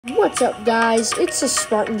What's up, guys? It's a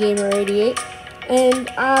Spartan Gamer 88, and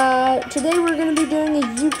today we're going to be doing a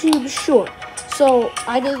YouTube short. So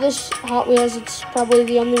I did this Hot Wheels. It's probably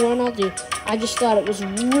the only one I'll do. I just thought it was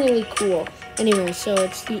really cool. Anyway, so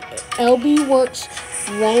it's the LB Works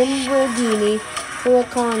Lamborghini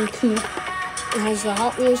Hurcan Coupe. It has the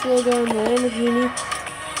Hot Wheels logo and the Lamborghini.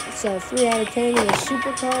 It's a 3 out of 10 in the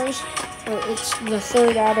supercars, or it's the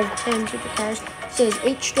 3rd out of 10 supercars. It says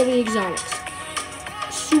HW Exotics.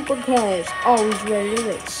 Supercars, always ready to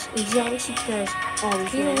race. Exotic supercars,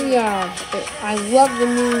 always ready. Here we are. I love the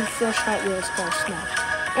new fresh Hot Wheels car smell.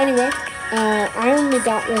 Anyway, I only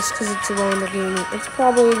got this because it's a Lamborghini. It's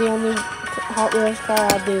probably the only Hot Wheels car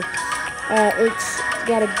I'll do. It's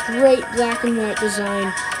got a great black and white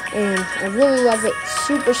design, and I really love it.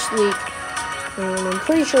 Super sleek, and I'm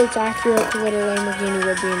pretty sure it's accurate to what a Lamborghini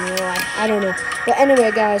would be in real life. I don't know. But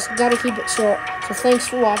anyway, guys, gotta keep it short. So thanks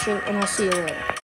for watching, and I'll see you later.